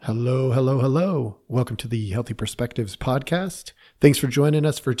Hello, hello, hello. Welcome to the Healthy Perspectives podcast. Thanks for joining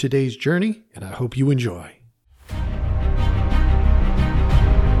us for today's journey, and I hope you enjoy.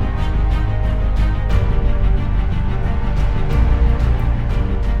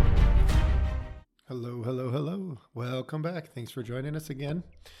 Hello, hello, hello. Welcome back. Thanks for joining us again.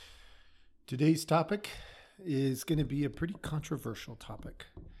 Today's topic is going to be a pretty controversial topic.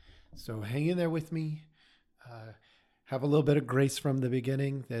 So hang in there with me. Have a little bit of grace from the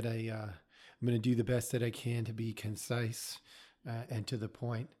beginning that I'm going to do the best that I can to be concise and to the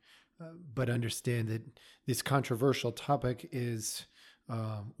point, but understand that this controversial topic is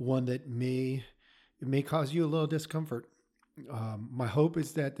one that may cause you a little discomfort. My hope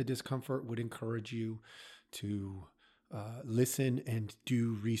is that the discomfort would encourage you to listen and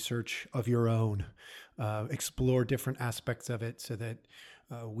do research of your own, explore different aspects of it so that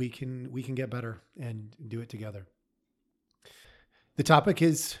we can get better and do it together. The topic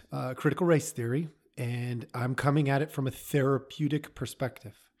is critical race theory, and I'm coming at it from a therapeutic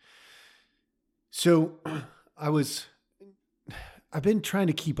perspective. So I've been trying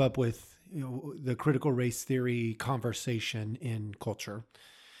to keep up with the critical race theory conversation in culture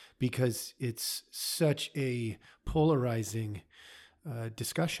because it's such a polarizing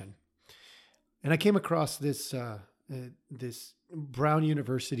discussion. And I came across this Brown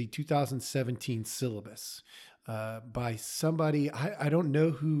University 2017 syllabus by somebody, I don't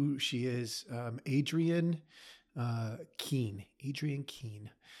know who she is, Adrienne Keen.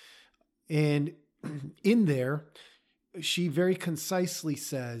 And in there, she very concisely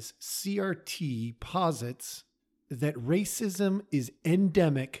says, CRT posits that racism is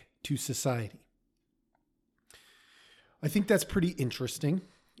endemic to society. I think that's pretty interesting.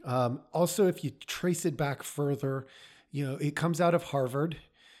 Also, if you trace it back further, it comes out of Harvard.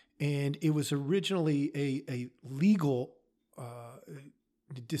 And it was originally a legal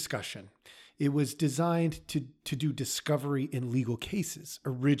discussion. It was designed to do discovery in legal cases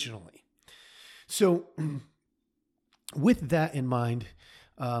originally. So with that in mind,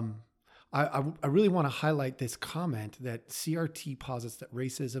 I really want to highlight this comment that CRT posits that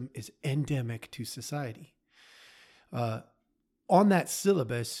racism is endemic to society. On that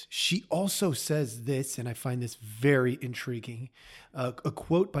syllabus, she also says this, and I find this very intriguing, a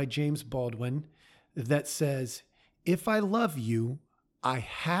quote by James Baldwin that says, "If I love you, I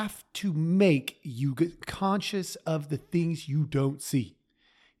have to make you conscious of the things you don't see.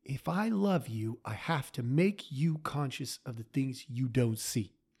 If I love you, I have to make you conscious of the things you don't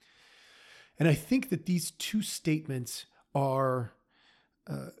see." And I think that these two statements are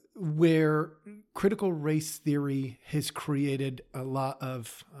where critical race theory has created a lot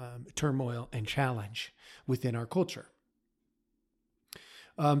of turmoil and challenge within our culture.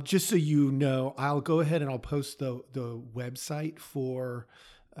 Just so you know, I'll go ahead and I'll post the website for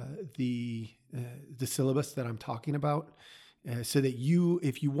the syllabus that I'm talking about, so that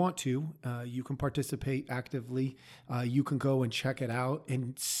if you want to, you can participate actively. You can go and check it out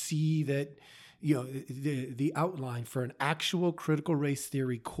and see that the outline for an actual critical race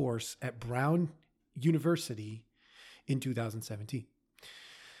theory course at Brown University in 2017.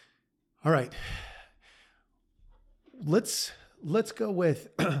 All right. Let's go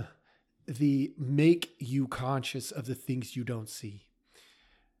with the make you conscious of the things you don't see.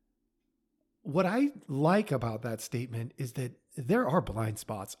 What I like about that statement is that there are blind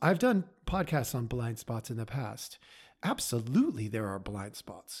spots. I've done podcasts on blind spots in the past. Absolutely, there are blind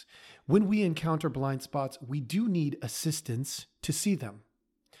spots. When we encounter blind spots, we do need assistance to see them.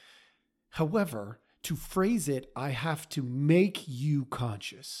 However, to phrase it, I have to make you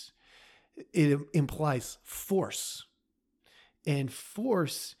conscious. It implies force. And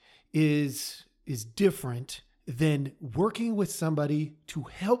force is different than working with somebody to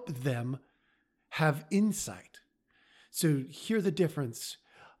help them have insight. So hear the difference.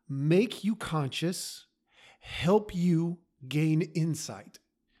 Make you conscious, help you gain insight.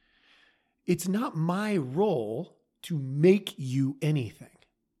 It's not my role to make you anything.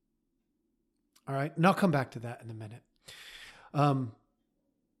 All right. And I'll come back to that in a minute.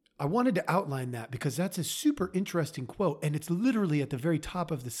 I wanted to outline that because that's a super interesting quote, and it's literally at the very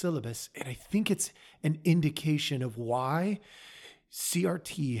top of the syllabus. And I think it's an indication of why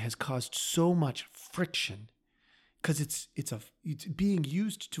CRT has caused so much friction, because it's being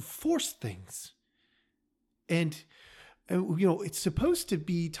used to force things. And it's supposed to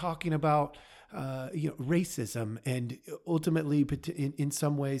be talking about racism, and ultimately, in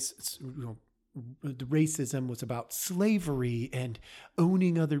some ways, the racism was about slavery and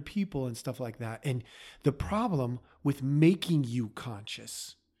owning other people and stuff like that. And the problem with making you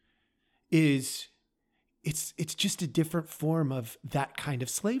conscious is it's just a different form of that kind of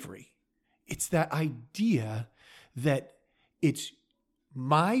slavery. It's that idea that it's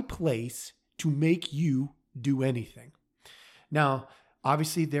my place to make you do anything. Now,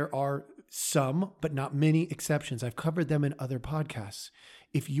 obviously, there are some, but not many exceptions. I've covered them in other podcasts.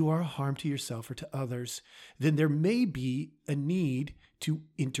 If you are a harm to yourself or to others, then there may be a need to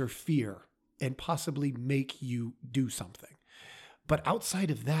interfere and possibly make you do something. But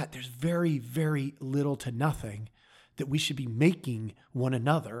outside of that, there's very, very little to nothing that we should be making one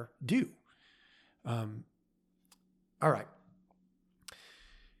another do. All right.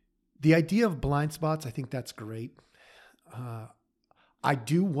 The idea of blind spots, I think that's great. I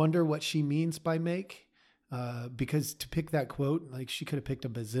do wonder what she means by make, because to pick that quote, like she could have picked a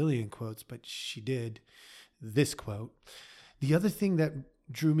bazillion quotes, but she did this quote. The other thing that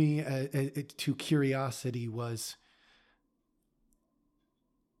drew me to curiosity was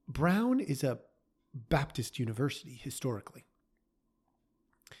Brown is a Baptist university historically.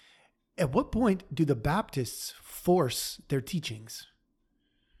 At what point do the Baptists force their teachings?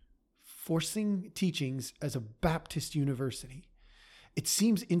 Forcing teachings as a Baptist university. It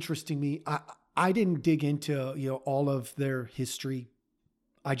seems interesting to me. I didn't dig into all of their history.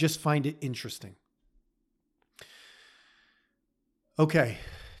 I just find it interesting. Okay,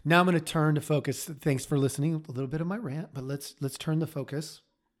 now I'm going to turn to focus. Thanks for listening. A little bit of my rant, but let's turn the focus.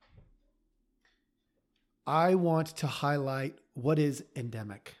 I want to highlight what is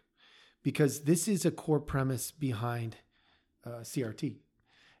endemic, because this is a core premise behind CRT.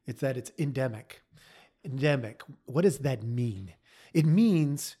 It's that it's endemic. Endemic, what does that mean? It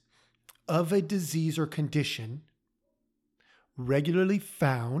means of a disease or condition regularly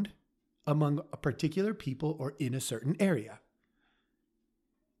found among a particular people or in a certain area.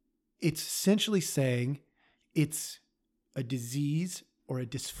 It's essentially saying it's a disease or a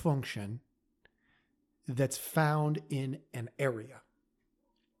dysfunction that's found in an area.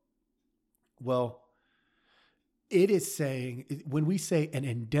 Well, it is saying, when we say an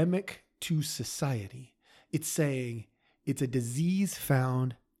endemic to society, it's saying it's a disease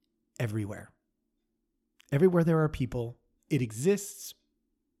found everywhere. Everywhere there are people, it exists,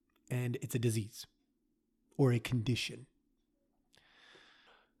 and it's a disease or a condition.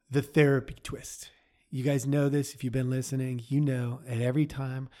 The therapy twist. You guys know this. If you've been listening, you know, at every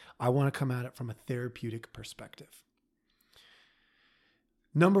time I want to come at it from a therapeutic perspective.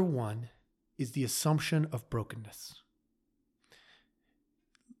 Number one is the assumption of brokenness.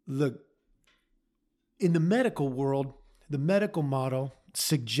 Look, in the medical world, the medical model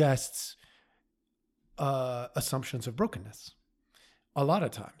suggests assumptions of brokenness. A lot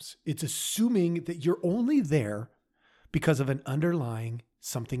of times, it's assuming that you're only there because of an underlying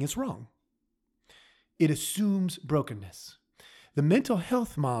something is wrong. It assumes brokenness. The mental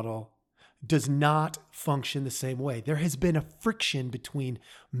health model does not function the same way. There has been a friction between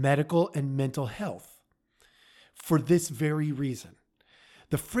medical and mental health for this very reason.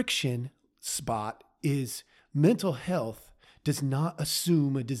 The friction spot is mental health does not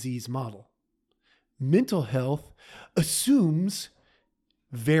assume a disease model. Mental health assumes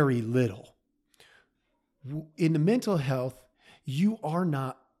very little. In the mental health, you are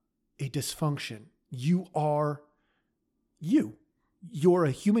not a dysfunction. You are you. You're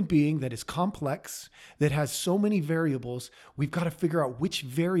a human being that is complex, that has so many variables. We've got to figure out which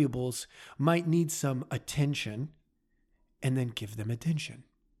variables might need some attention and then give them attention.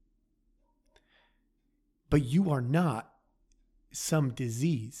 But you are not some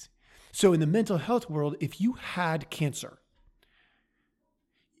disease. So in the mental health world, if you had cancer,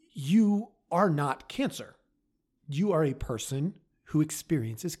 you are not cancer. You are a person who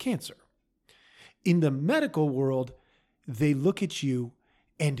experiences cancer. In the medical world, they look at you,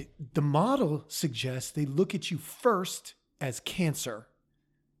 and the model suggests they look at you first as cancer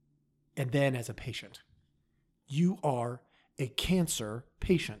and then as a patient. You are a cancer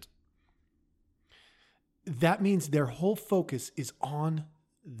patient. That means their whole focus is on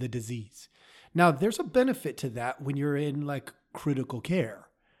the disease. Now, there's a benefit to that when you're in like critical care,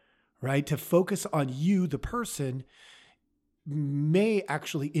 right? To focus on you, the person, may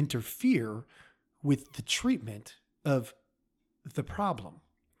actually interfere with the treatment of the problem.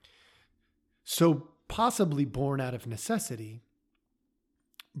 So possibly born out of necessity,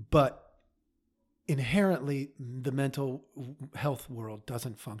 but inherently the mental health world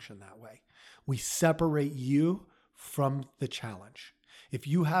doesn't function that way. We separate you from the challenge. If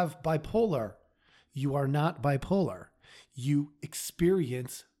you have bipolar, you are not bipolar. You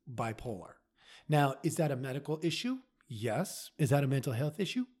experience bipolar. Now, is that a medical issue? Yes. Is that a mental health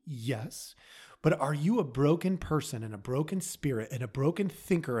issue? Yes. But are you a broken person and a broken spirit and a broken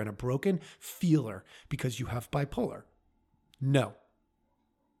thinker and a broken feeler because you have bipolar? No.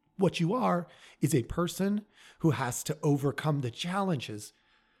 What you are is a person who has to overcome the challenges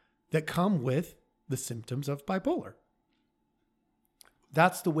that come with the symptoms of bipolar.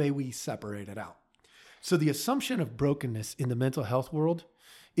 That's the way we separate it out. So the assumption of brokenness in the mental health world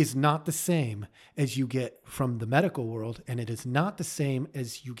is not the same as you get from the medical world, and it is not the same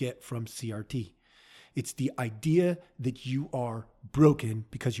as you get from CRT. It's the idea that you are broken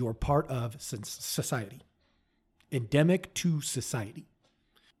because you are part of society, endemic to society.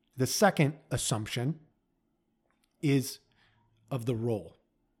 The second assumption is of the role.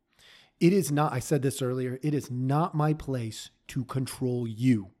 It is not, I said this earlier, it is not my place to control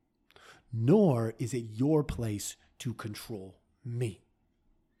you, nor is it your place to control me.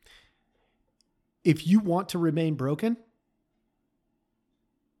 If you want to remain broken,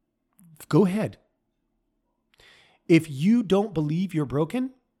 go ahead. If you don't believe you're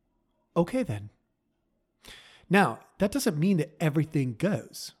broken, okay then. Now, that doesn't mean that everything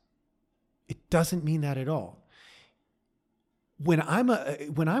goes. It doesn't mean that at all. When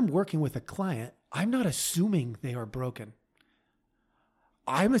I'm working with a client, I'm not assuming they are broken.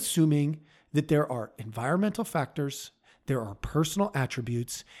 I'm assuming that there are environmental factors, there are personal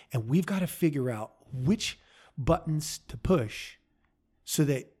attributes, and we've got to figure out which buttons to push so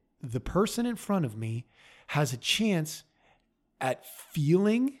that the person in front of me has a chance at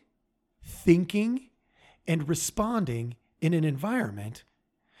feeling, thinking, and responding in an environment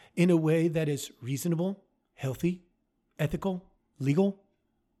in a way that is reasonable, healthy, ethical, legal,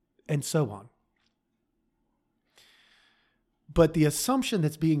 and so on. But the assumption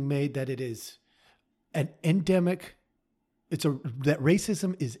that's being made that it is an endemic, that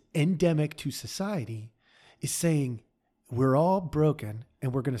racism is endemic to society is saying we're all broken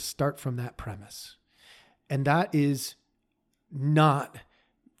and we're going to start from that premise. And that is not,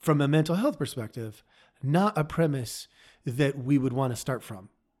 from a mental health perspective, not a premise that we would want to start from.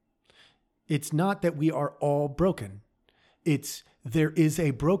 It's not that we are all broken. It's there is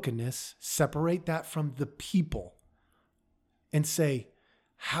a brokenness, separate that from the people and say,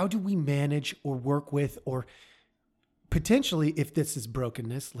 how do we manage or work with, or potentially if this is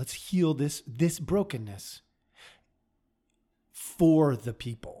brokenness, let's heal this brokenness for the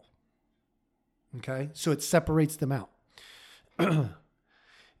people. Okay, so it separates them out.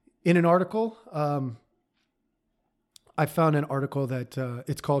 In an article, I found an article that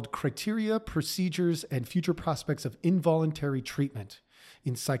it's called Criteria, Procedures, and Future Prospects of Involuntary Treatment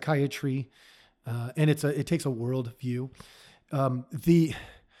in Psychiatry. And it takes a world view. I'm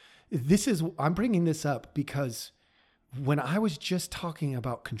bringing this up because when I was just talking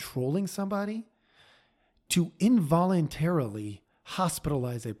about controlling somebody, to involuntarily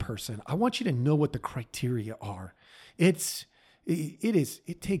hospitalize a person, I want you to know what the criteria are. It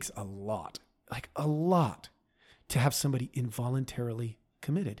takes a lot to have somebody involuntarily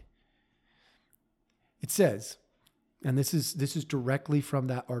committed. It says, and this is directly from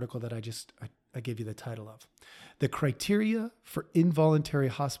that article that I gave you the title of. The criteria for involuntary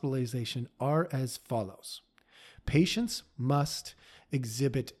hospitalization are as follows. Patients must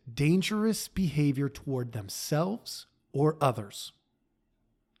exhibit dangerous behavior toward themselves or others.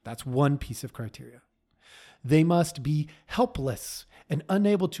 That's one piece of criteria. They must be helpless and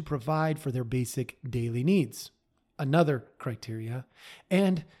unable to provide for their basic daily needs. Another criteria.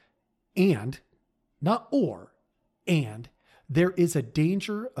 And there is a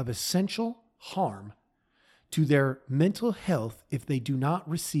danger of essential harm to their mental health if they do not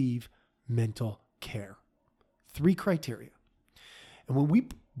receive mental care. 3 criteria. And when we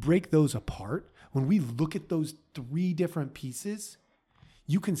break those apart, when we look at those 3 different pieces,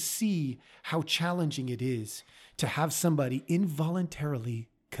 you can see how challenging it is to have somebody involuntarily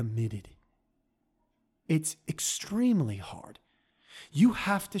committed. It's extremely hard. You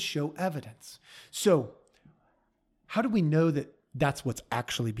have to show evidence. So how do we know that that's what's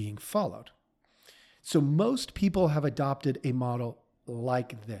actually being followed? So most people have adopted a model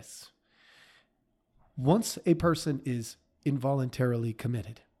like this. Once a person is involuntarily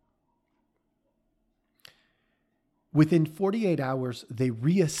committed, within 48 hours, they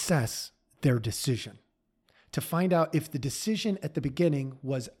reassess their decision to find out if the decision at the beginning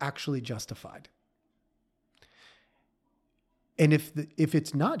was actually justified. And if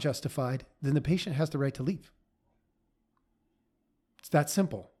it's not justified, then the patient has the right to leave. It's that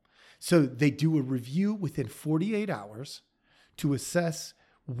simple. So they do a review within 48 hours to assess,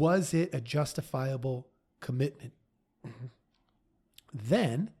 was it a justifiable commitment?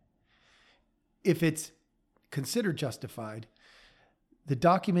 Then, if it's considered justified, the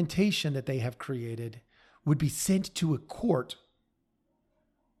documentation that they have created would be sent to a court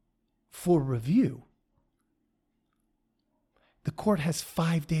for review. The court has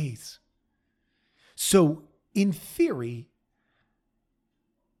 5 days. So in theory,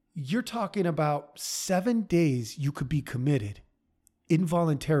 you're talking about 7 days you could be committed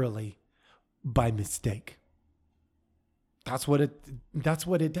involuntarily by mistake. That's what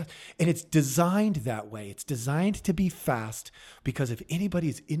it does. And it's designed that way. It's designed to be fast because if anybody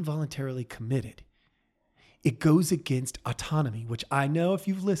is involuntarily committed, it goes against autonomy, which I know if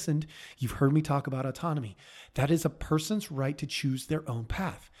you've listened, you've heard me talk about autonomy. That is a person's right to choose their own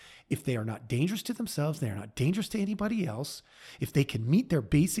path. If they are not dangerous to themselves, they are not dangerous to anybody else, if they can meet their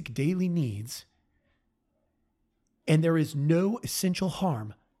basic daily needs, and there is no essential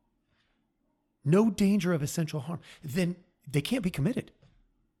harm, no danger of essential harm, then they can't be committed.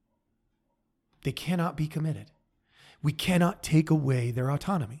 They cannot be committed. We cannot take away their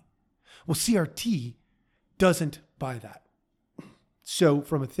autonomy. Well, CRT doesn't buy that. So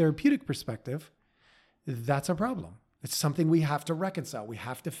from a therapeutic perspective, that's a problem. It's something we have to reconcile. We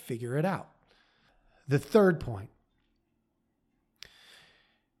have to figure it out. The third point.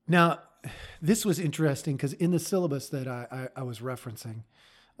 Now, this was interesting because in the syllabus that I was referencing,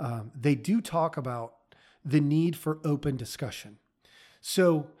 they do talk about the need for open discussion.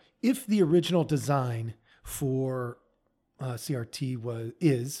 So if the original design for CRT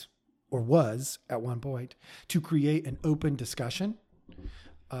was at one point to create an open discussion,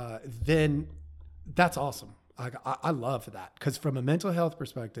 then that's awesome. I love that because from a mental health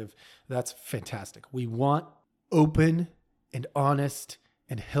perspective, that's fantastic. We want open and honest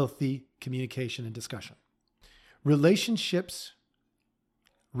and healthy communication and discussion. Relationships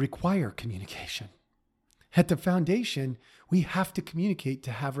require communication. At the foundation, we have to communicate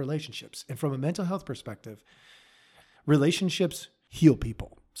to have relationships. And from a mental health perspective, relationships heal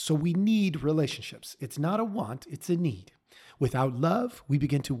people. So we need relationships. It's not a want, it's a need. Without love, we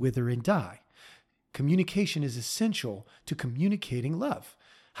begin to wither and die. Communication is essential to communicating love.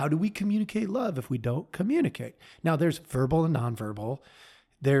 How do we communicate love if we don't communicate? Now, there's verbal and nonverbal.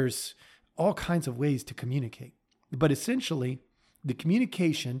 There's all kinds of ways to communicate. But essentially, the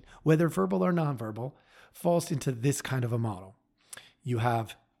communication, whether verbal or nonverbal, falls into this kind of a model. You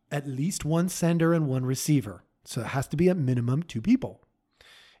have at least one sender and one receiver. So it has to be at minimum 2 people.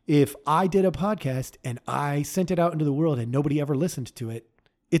 If I did a podcast and I sent it out into the world and nobody ever listened to it,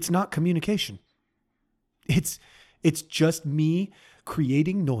 it's not communication. It's just me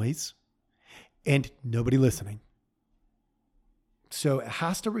creating noise and nobody listening. So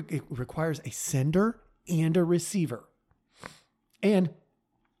it requires a sender and a receiver. And,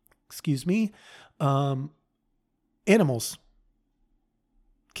 animals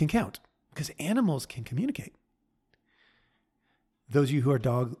can count because animals can communicate. Those of you who are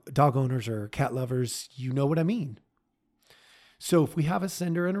dog owners or cat lovers, you know what I mean. So if we have a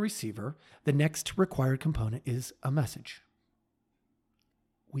sender and a receiver, the next required component is a message.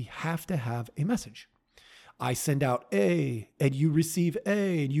 We have to have a message. I send out A and you receive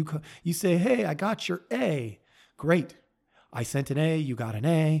A and you say, hey, I got your A. Great. I sent an A, you got an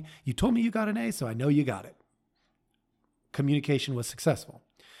A. You told me you got an A, so I know you got it. Communication was successful.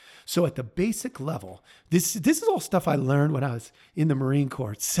 So at the basic level, this is all stuff I learned when I was in the Marine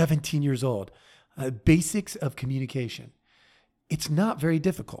Corps, 17 years old. Basics of communication. It's not very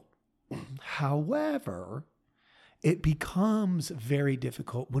difficult. However, it becomes very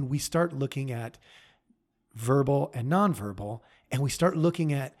difficult when we start looking at verbal and nonverbal, and we start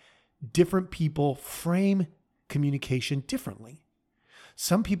looking at different people frame communication differently.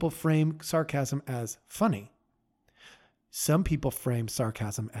 Some people frame sarcasm as funny. Some people frame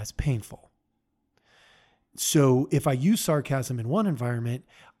sarcasm as painful. So if I use sarcasm in one environment,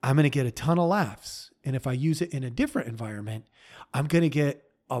 I'm going to get a ton of laughs. And if I use it in a different environment, I'm going to get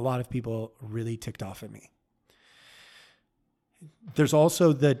a lot of people really ticked off at me. There's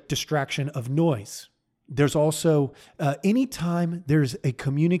also the distraction of noise. There's also, anytime there's a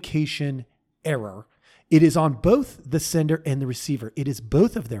communication error, it is on both the sender and the receiver. It is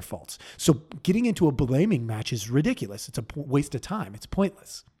both of their faults. So getting into a blaming match is ridiculous. It's a waste of time. It's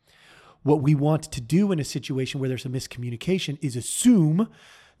pointless. What we want to do in a situation where there's a miscommunication is assume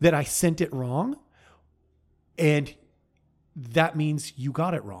that I sent it wrong, and that means you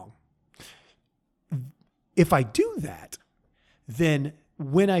got it wrong. If I do that, then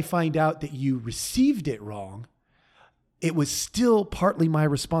when I find out that you received it wrong, it was still partly my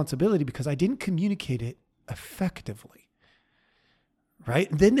responsibility because I didn't communicate it effectively, right?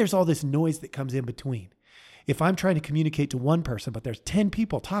 And then there's all this noise that comes in between. If I'm trying to communicate to one person, but there's 10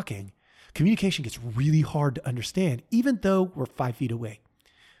 people talking, Communication gets really hard to understand, even though we're 5 feet away,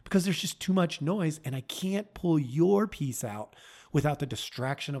 because there's just too much noise and I can't pull your piece out without the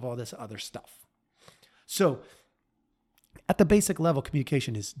distraction of all this other stuff. So at the basic level,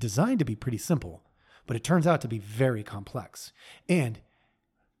 communication is designed to be pretty simple, but it turns out to be very complex. And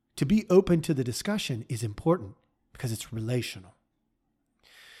to be open to the discussion is important because it's relational.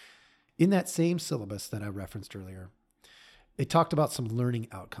 In that same syllabus that I referenced earlier, it talked about some learning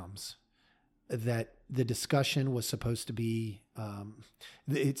outcomes that the discussion was supposed to be.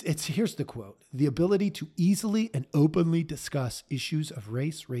 Here's the quote: the ability to easily and openly discuss issues of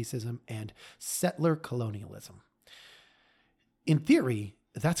race, racism, and settler colonialism. In theory,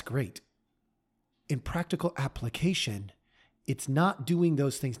 that's great. In practical application, it's not doing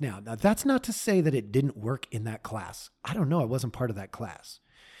those things now. Now, that's not to say that it didn't work in that class. I don't know. I wasn't part of that class.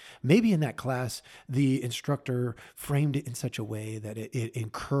 Maybe in that class, the instructor framed it in such a way that it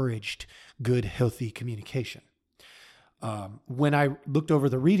encouraged good, healthy communication. When I looked over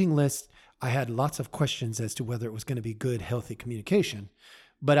the reading list, I had lots of questions as to whether it was going to be good, healthy communication.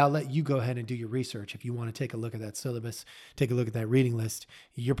 But I'll let you go ahead and do your research. If you want to take a look at that syllabus, take a look at that reading list,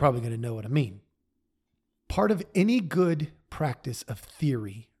 you're probably going to know what I mean. Part of any good practice of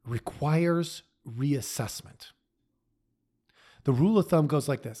theory requires reassessment. The rule of thumb goes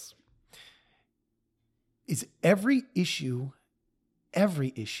like this: is every issue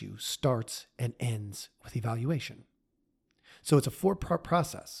starts and ends with evaluation. So it's a 4-part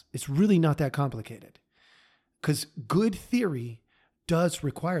process. It's really not that complicated, because good theory does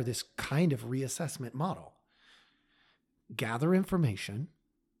require this kind of reassessment model. Gather information,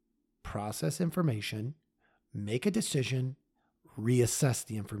 process information, make a decision, reassess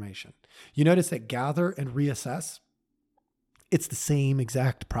the information. You notice that gather and reassess, it's the same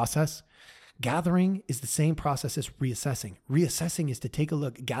exact process. Gathering is the same process as reassessing. Reassessing is to take a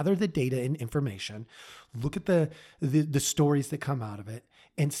look, gather the data and information, look at the stories that come out of it,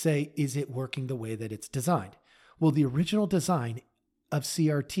 and say, is it working the way that it's designed? Well, the original design of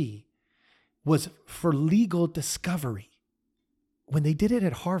CRT was for legal discovery. When they did it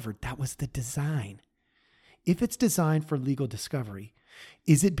at Harvard, that was the design. If it's designed for legal discovery,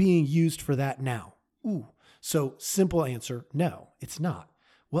 is it being used for that now? So simple answer, no, it's not.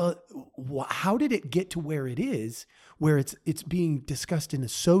 Well, how did it get to where it is, where it's being discussed in a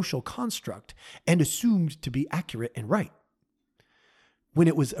social construct and assumed to be accurate and right, when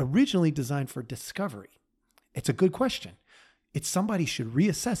it was originally designed for discovery? It's a good question. Somebody should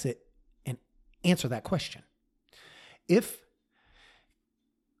reassess it and answer that question. If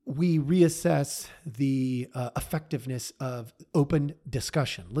we reassess the effectiveness of open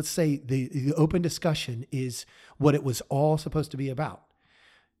discussion, let's say the open discussion is what it was all supposed to be about.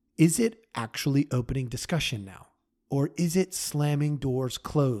 Is it actually opening discussion now? Or is it slamming doors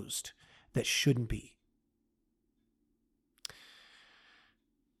closed that shouldn't be?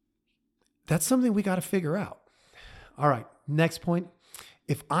 That's something we got to figure out. All right, next point.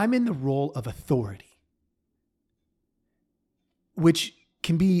 If I'm in the role of authority, which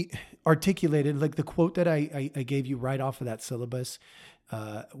can be articulated like the quote that I gave you right off of that syllabus.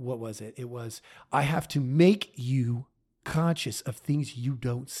 What was it? It was, I have to make you conscious of things you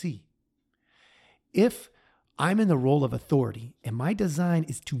don't see. If I'm in the role of authority and my design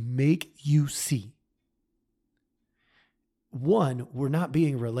is to make you see, one, we're not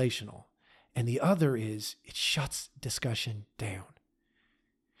being relational. And the other is it shuts discussion down.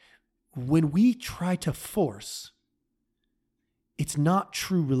 When we try to force, it's not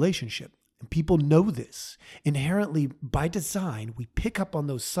true relationship. And people know this. Inherently, by design, we pick up on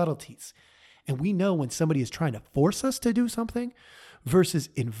those subtleties. And we know when somebody is trying to force us to do something versus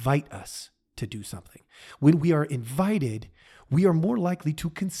invite us to do something. When we are invited, we are more likely to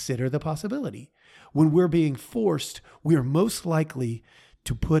consider the possibility. When we're being forced, we are most likely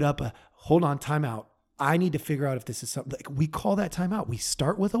to put up a, hold on, time out. I need to figure out if this is something. Like, we call that time out. We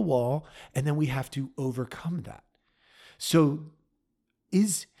start with a wall and then we have to overcome that. So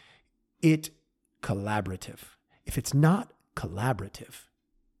is it collaborative? If it's not collaborative,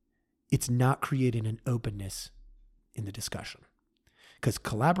 it's not creating an openness in the discussion. Because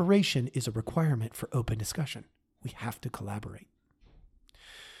collaboration is a requirement for open discussion. We have to collaborate.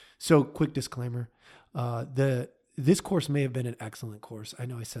 So, quick disclaimer. This course may have been an excellent course. I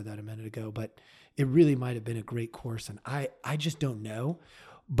know I said that a minute ago, but it really might have been a great course. And I just don't know.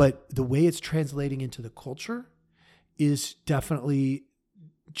 But the way it's translating into the culture is definitely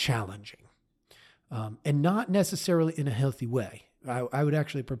challenging. And not necessarily in a healthy way. I would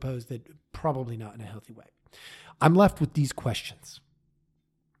actually propose that probably not in a healthy way. I'm left with these questions.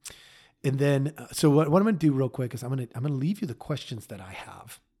 And then, so what I'm going to do real quick is I'm going to leave you the questions that I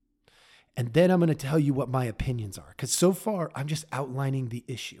have. And then I'm going to tell you what my opinions are. Because so far, I'm just outlining the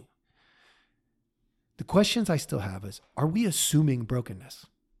issue. The questions I still have is, are we assuming brokenness?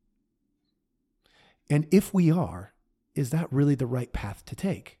 And if we are, is that really the right path to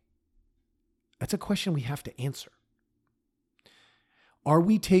take? That's a question we have to answer.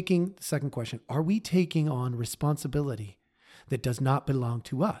 The second question, are we taking on responsibility that does not belong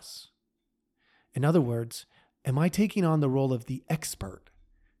to us? In other words, am I taking on the role of the expert?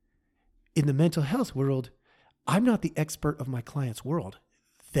 In the mental health world, I'm not the expert of my client's world.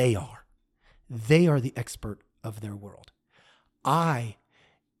 They are. They are the expert of their world. I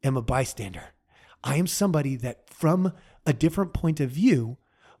am a bystander. I am somebody that from a different point of view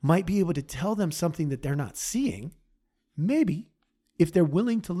might be able to tell them something that they're not seeing, maybe, if they're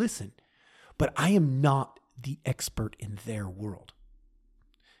willing to listen. But I am not the expert in their world.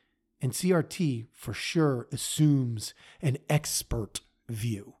 And CRT for sure assumes an expert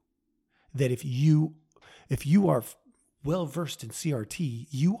view. That if you are well-versed in CRT,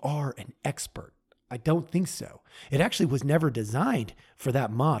 you are an expert. I don't think so. It actually was never designed for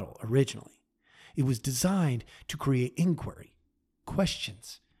that model originally. It was designed to create inquiry,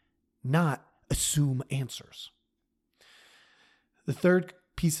 questions, not assume answers. The third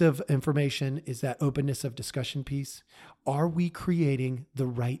piece of information is that openness of discussion piece. Are we creating the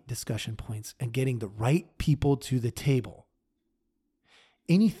right discussion points and getting the right people to the table?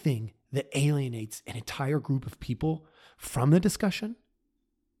 Anything that alienates an entire group of people from the discussion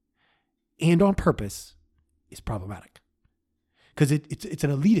and on purpose is problematic. Because it's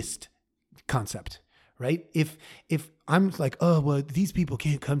an elitist concept, right? If I'm like, oh, well, these people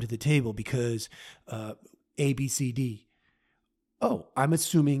can't come to the table because A, B, C, D. Oh, I'm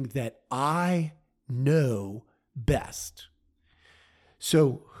assuming that I know best.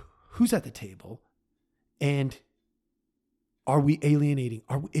 So who's at the table? And are we alienating?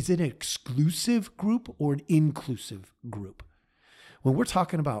 Is it an exclusive group or an inclusive group? When we're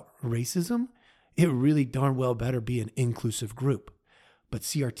talking about racism, it really darn well better be an inclusive group. But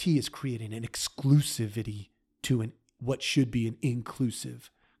CRT is creating an exclusivity to what should be an inclusive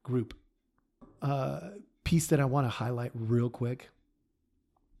group. Piece that I want to highlight real quick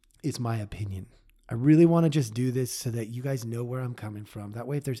is my opinion. I really want to just do this so that you guys know where I'm coming from. That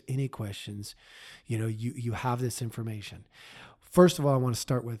way, if there's any questions, you have this information. First of all, I want to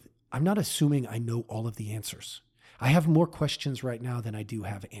start with, I'm not assuming I know all of the answers. I have more questions right now than I do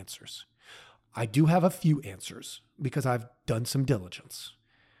have answers. I do have a few answers because I've done some diligence.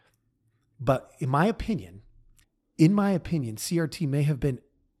 But in my opinion, CRT may have been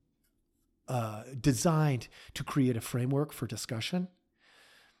designed to create a framework for discussion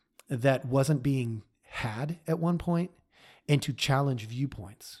that wasn't being had at one point and to challenge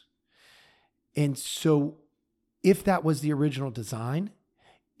viewpoints. And so if that was the original design,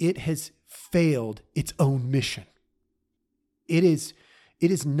 it has failed its own mission. It is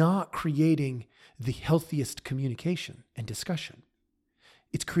not creating the healthiest communication and discussion.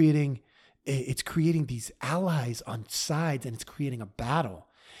 It's creating these allies on sides, and it's creating a battle.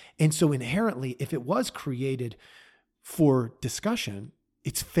 And so inherently, if it was created for discussion,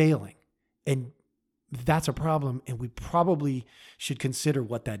 it's failing. And that's a problem. And we probably should consider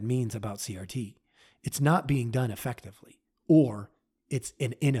what that means about CRT. It's not being done effectively, or it's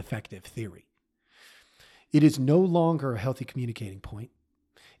an ineffective theory. It is no longer a healthy communicating point.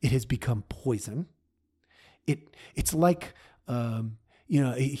 It has become poison. It's like,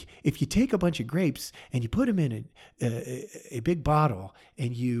 if you take a bunch of grapes and you put them in a big bottle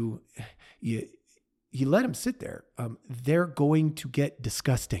and you let them sit there, they're going to get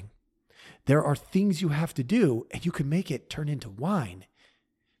disgusting. There are things you have to do, and you can make it turn into wine.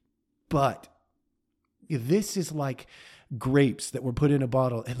 But this is like grapes that were put in a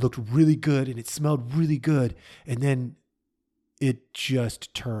bottle. It looked really good and it smelled really good, and then it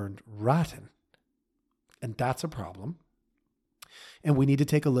just turned rotten. And that's a problem. And we need to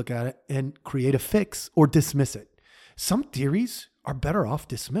take a look at it and create a fix or dismiss it. Some theories are better off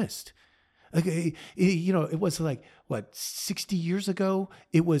dismissed. Okay, it was like, 60 years ago?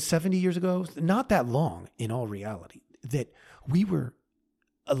 It was 70 years ago? Not that long, in all reality, that we were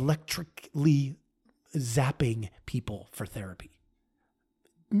electrically zapping people for therapy.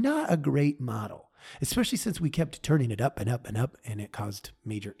 Not a great model, especially since we kept turning it up and up and up, and it caused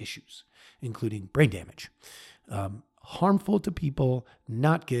major issues, including brain damage. Harmful to people,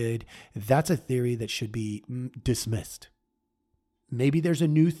 not good. That's a theory that should be dismissed. Maybe there's a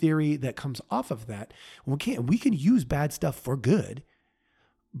new theory that comes off of that. We can use bad stuff for good,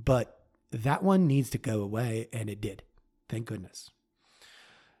 but that one needs to go away, and it did. Thank goodness.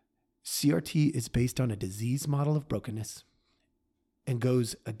 CRT is based on a disease model of brokenness and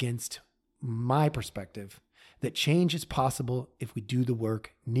goes against my perspective, that change is possible if we do the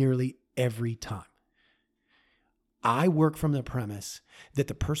work nearly every time. I work from the premise that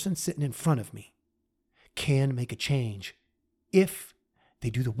the person sitting in front of me can make a change if they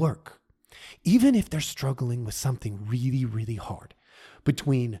do the work. Even if they're struggling with something really, really hard,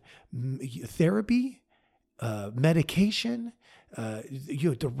 between therapy, medication,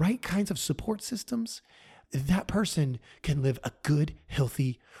 the right kinds of support systems, that person can live a good,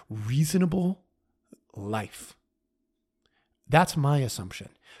 healthy, reasonable life. That's my assumption,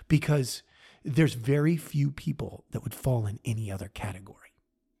 because there's very few people that would fall in any other category.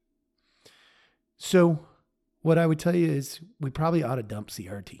 So what I would tell you is we probably ought to dump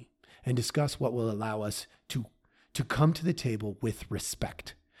CRT and discuss what will allow us to come to the table with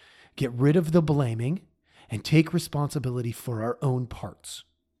respect, get rid of the blaming, and take responsibility for our own parts.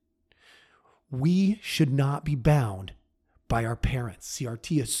 We should not be bound by our parents.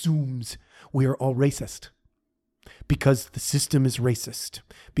 CRT assumes we are all racist because the system is racist,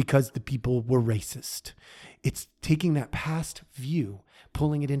 because the people were racist. It's taking that past view,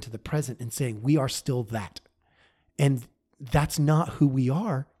 pulling it into the present and saying we are still that. And that's not who we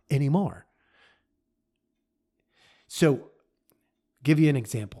are anymore. So, give you an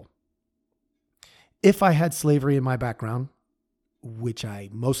example. If I had slavery in my background, which I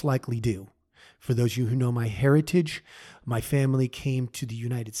most likely do, for those of you who know my heritage, my family came to the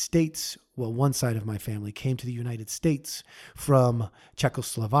United States. Well, one side of my family came to the United States from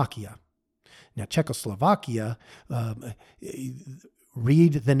Czechoslovakia. Now, Czechoslovakia,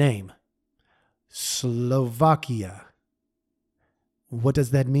 read the name, Slovakia. What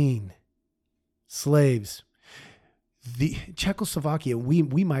does that mean? Slaves. The Czechoslovakia,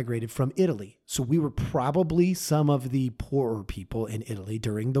 we migrated from Italy. So we were probably some of the poorer people in Italy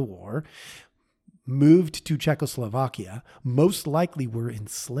during the war, moved to Czechoslovakia, most likely were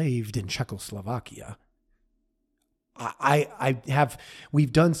enslaved in Czechoslovakia.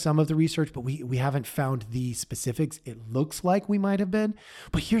 We've done some of the research, but we haven't found the specifics. It looks like we might have been,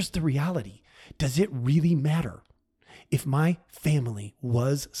 but here's the reality. Does it really matter? If my family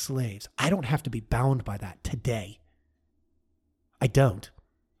was slaves, I don't have to be bound by that today. I don't.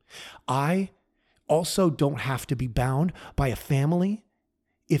 I also don't have to be bound by a family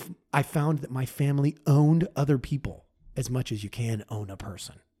if I found that my family owned other people as much as you can own a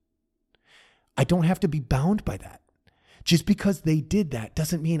person. I don't have to be bound by that. Just because they did that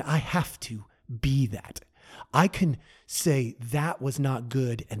doesn't mean I have to be that. I can say that was not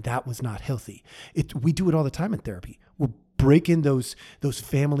good and that was not healthy. We do it all the time in therapy. We're breaking those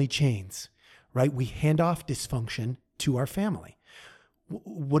family chains, right? We hand off dysfunction to our family.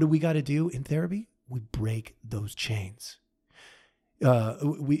 What do we got to do in therapy? We break those chains.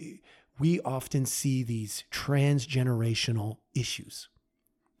 We often see these transgenerational issues.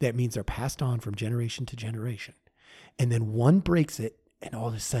 That means they're passed on from generation to generation. And then one breaks it and all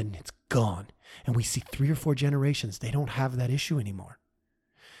of a sudden it's gone. And we see 3 or 4 generations, they don't have that issue anymore.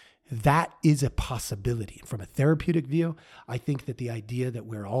 That is a possibility. And from a therapeutic view, I think that the idea that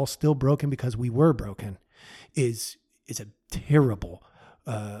we're all still broken because we were broken is a terrible,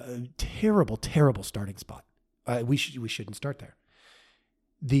 terrible starting spot. We shouldn't start there.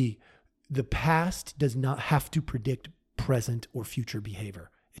 The past does not have to predict present or future behavior.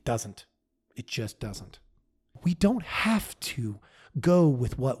 It doesn't. It just doesn't. We don't have to go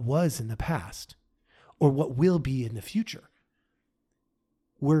with what was in the past or what will be in the future.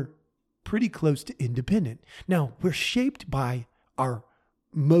 We're pretty close to independent. Now, we're shaped by our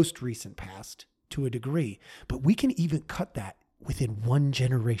most recent past to a degree, but we can even cut that within one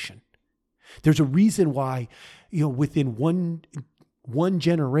generation. There's a reason why, within one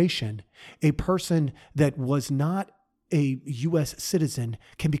generation, a person that was not a U.S. citizen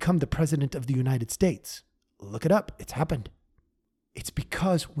can become the president of the United States. Look it up. It's happened. It's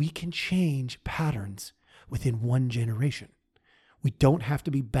because we can change patterns within one generation. We don't have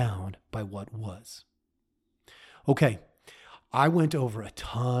to be bound by what was. Okay, I went over a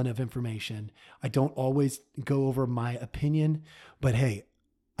ton of information. I don't always go over my opinion, but hey,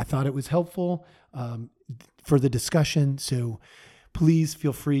 I thought it was helpful for the discussion. So please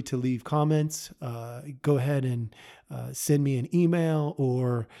feel free to leave comments. Go ahead and send me an email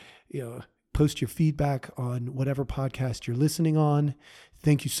or post your feedback on whatever podcast you're listening on.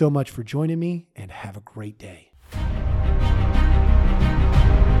 Thank you so much for joining me and have a great day.